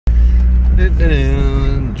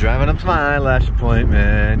Driving up to my eyelash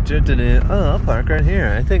appointment. Oh, I'll park right here.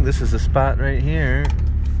 I think this is the spot right here.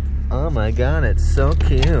 Oh my god, it's so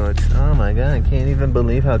cute. Oh my god, I can't even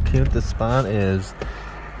believe how cute the spot is.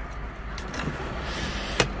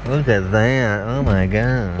 Look at that. Oh my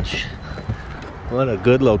gosh. What a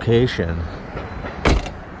good location.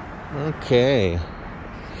 Okay.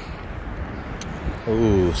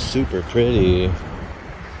 Ooh, super pretty.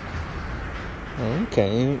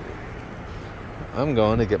 Okay. I'm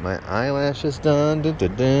going to get my eyelashes done.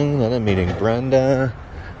 Then I'm meeting Brenda.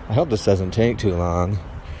 I hope this doesn't take too long.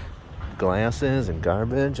 Glasses and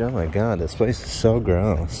garbage. Oh my god, this place is so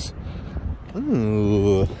gross.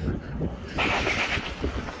 Ooh.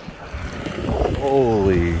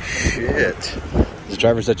 Holy shit. This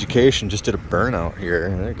driver's education just did a burnout here.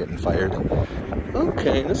 They're getting fired.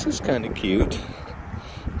 Okay, this is kind of cute.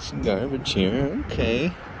 Some garbage here.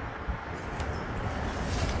 Okay.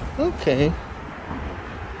 Okay.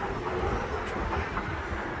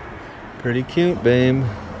 Pretty cute, babe.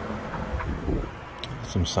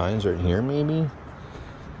 Some signs right here, maybe?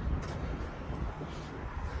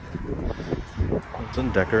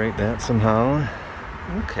 Let's decorate that somehow.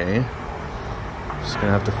 Okay. Just gonna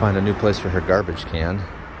have to find a new place for her garbage can.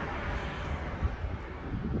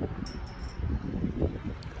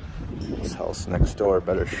 This house next door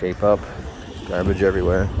better shape up. Garbage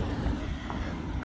everywhere.